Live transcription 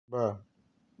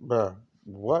bruh,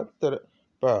 what the,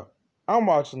 bruh? I'm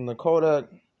watching the Kodak,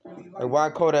 like why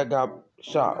Kodak got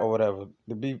shot or whatever.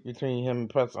 The beef between him and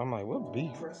Pressa. I'm like, what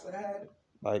beef?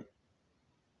 Like,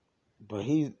 but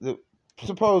he's the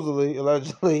supposedly,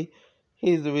 allegedly,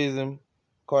 he's the reason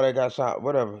Kodak got shot,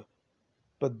 whatever.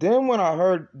 But then when I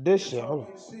heard this shit, hold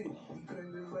on. He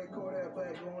couldn't just let Kodak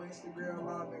Black go on Instagram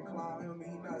live and clown him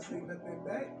and he not say nothing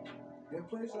back. Then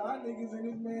plus y'all niggas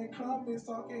in this man comments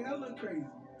talking hella crazy.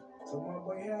 So my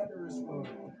boy had to respond.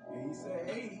 And he said,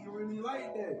 hey, he really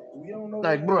like that. We don't know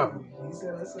like, bro. He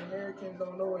said us Americans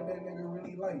don't know what that nigga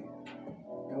really like.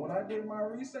 And when I did my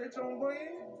research on boy,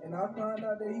 and I found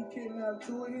out that he kidnapped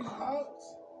 2 of his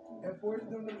ops and forced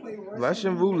them to play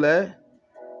Russian roulette.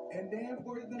 And then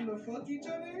forced them to fuck each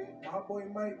other, my boy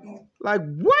might be like,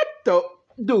 what the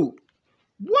dude?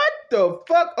 What the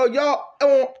fuck are y'all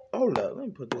on? Hold up, let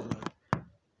me put this on.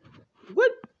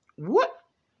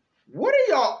 What are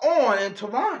y'all on in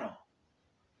Toronto?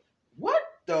 What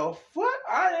the fuck?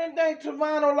 I didn't think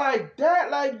Toronto like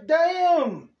that. Like,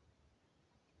 damn.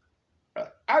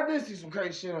 I did see some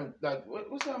crazy shit on, like,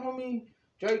 what's that homie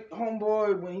Drake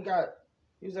homeboy when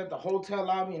he was at the hotel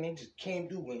lobby and they just came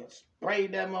through and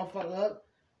sprayed that motherfucker up.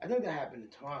 I think that happened in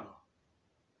Toronto.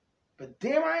 But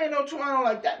damn, I ain't no Toronto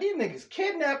like that. These niggas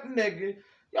kidnap a nigga.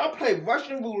 Y'all play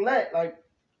Russian roulette. Like,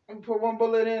 you put one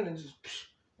bullet in and just,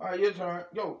 all right, your turn.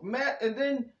 Yo, Matt, and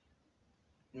then,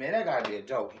 man, that gotta be a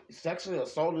joke. He sexually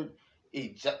assaulted,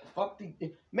 y'all fuck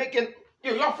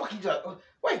each other.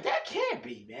 Wait, that can't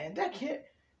be, man. That can't.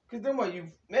 Because then what, you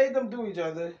made them do each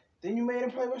other, then you made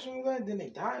them play Russian roulette, then they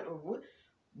died, or what?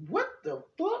 What the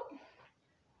fuck?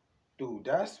 Dude,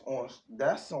 that's on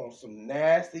some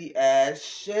nasty ass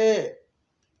shit.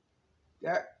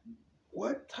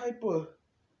 What type of,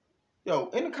 yo,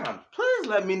 in the comments, please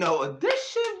let me know if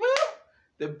this shit real.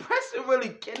 The Pressa really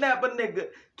kidnapped a nigga,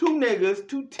 2 niggas,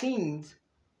 2 teens,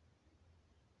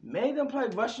 made them play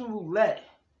Russian roulette,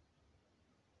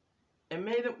 and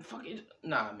made them fuck each.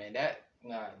 Nah, man,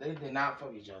 they did not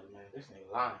fuck each other, man. This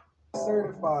nigga lying.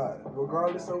 Certified,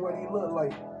 regardless of what he look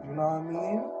like, you know what I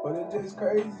mean? But it's just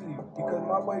crazy because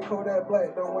my boy Kodak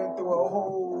Black done went through a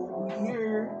whole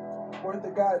year worth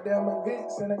of goddamn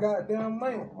events in a goddamn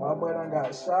month. My boy done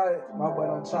got shot, my boy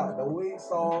done chopped the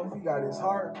wigs off, he got his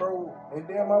heart broke, and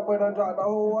then my boy done dropped the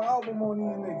whole album on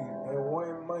these niggas in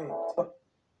 1 month.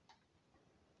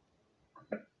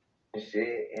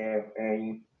 Shit,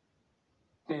 and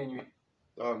you.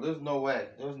 Oh, there's no way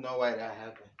that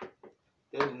happened.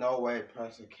 There's no way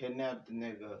Pressa kidnapped the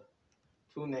nigga,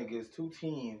 2 niggas, 2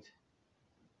 teens,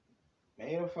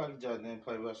 made them fuck each other and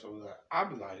play Russian roulette. I'd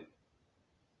be like,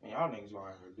 man, y'all niggas gonna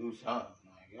have to do something.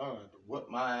 Like, y'all have to whip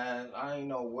my ass. I ain't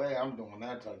no way I'm doing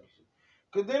that type of shit.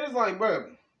 Cause then it's like,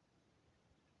 bro,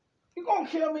 you gonna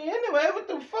kill me anyway. What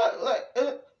the fuck?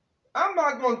 Like, I'm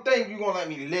not gonna think you gonna let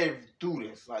me live through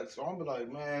this. Like, so I'm be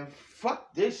like, man,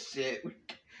 fuck this shit.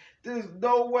 There's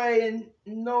no way and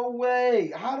no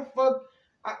way. How the fuck?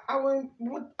 I wouldn't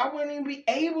even be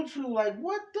able to. Like,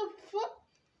 what the fuck?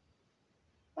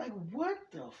 Like, what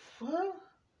the fuck?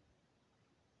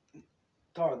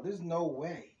 Dog, there's no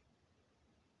way.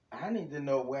 I need to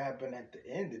know what happened at the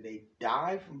end. Did they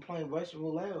die from playing Russian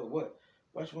roulette or what?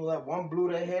 Russian roulette, one blew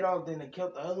their head off, then they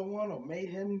killed the other one or made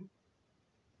him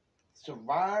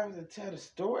survive to tell the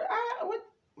story?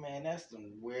 Man, that's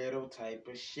some weirdo type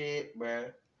of shit,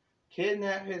 bruh.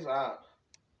 Kidnap his ops.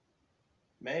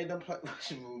 Made them play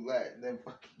Russian roulette, then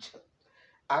fuck each other.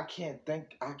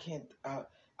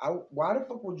 Why the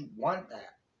fuck would you want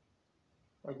that?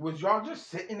 Like, was y'all just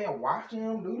sitting there watching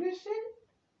them do this shit?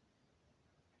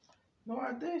 No,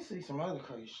 I did see some other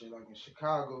crazy shit, like in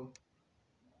Chicago,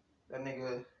 that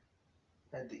nigga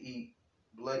had to eat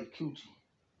bloody coochie.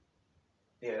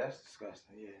 Yeah, that's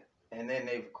disgusting, yeah. And then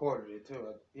they recorded it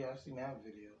too. Yeah, I seen that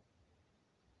video.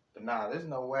 But nah, there's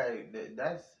no way.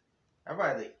 I'd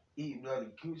rather eat bloody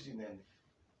coochie than,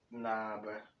 nah,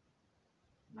 bruh.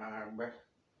 Nah, bruh.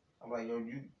 I'm like, yo,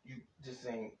 you just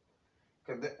ain't,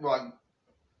 cause like,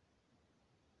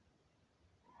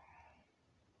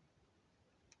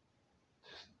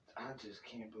 I just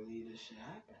can't believe this shit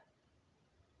happened.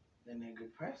 The nigga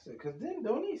Pressa, cause then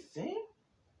don't he sing?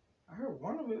 I heard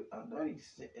one of it. I thought he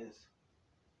is.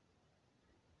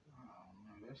 Oh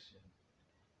man,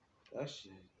 that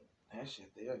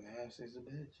shit there, nasty as a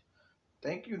bitch.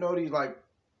 Think you know these like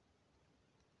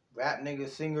rap nigga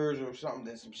singers or something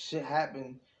that some shit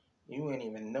happened you ain't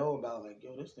even know about, like,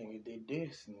 yo, this nigga did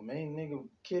this, and the main nigga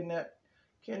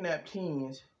kidnapped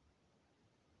teens,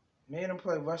 made them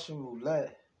play Russian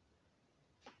roulette.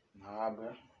 Nah,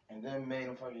 bro. And then made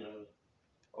them fucking,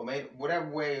 or made whatever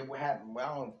way it would happen. Well,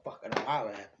 I don't fucking know how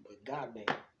it happened,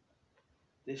 goddamn,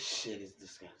 this shit is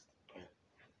disgusting, man.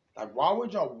 Like, why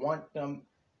would y'all want them?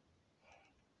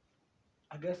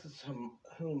 I guess it's I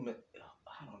don't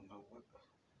know what,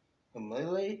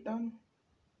 humiliate them.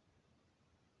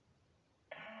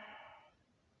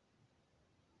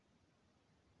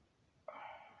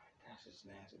 That's just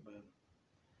nasty, but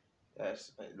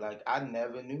that's like I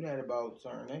never knew that about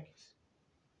certain niggas.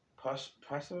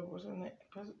 Pressa was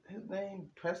his name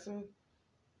Pressa.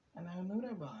 I never knew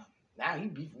that about him. Now he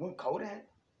beefing with Kodak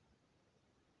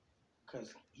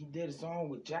because he did a song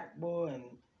with Jack Boy and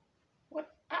what?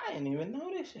 I didn't even know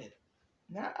this shit.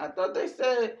 Now I thought they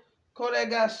said Kodak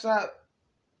got shot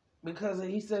because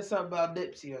he said something about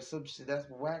Nipsey or some shit. That's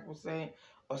what Wack was saying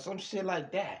or some shit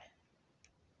like that.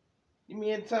 You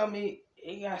mean to tell me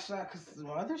he got shot because of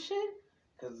some other shit?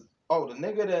 Because the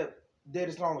nigga that did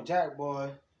a song with Jack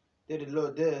Boy did a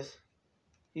little diss.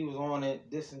 He was on it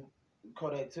dissing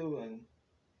Kodak too, and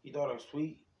he thought it was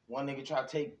sweet. One nigga tried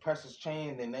to take Pressa's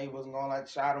chain, and they wasn't gonna like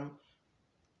shot him.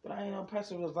 But I ain't know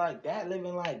Pressa was like that,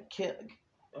 living like kid.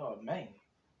 Oh man,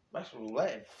 Pressa was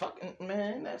like fucking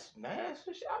man. That's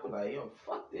nasty shit. I was like, yo,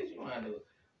 fuck this. You want to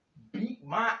beat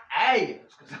my ass?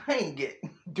 Cause I ain't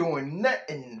doing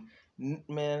nothing,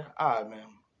 man. Alright, man.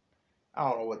 I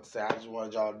don't know what to say. I just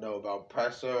wanted y'all to know about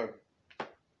Pressa.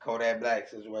 Kodak Black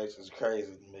situation is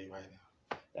crazy to me right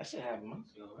now. That shit happened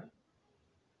months ago, right?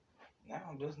 Now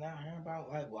I'm just now hearing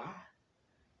about like why.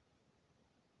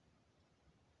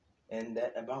 And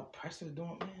that about Pressa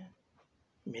doing, man.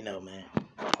 Let me know, man.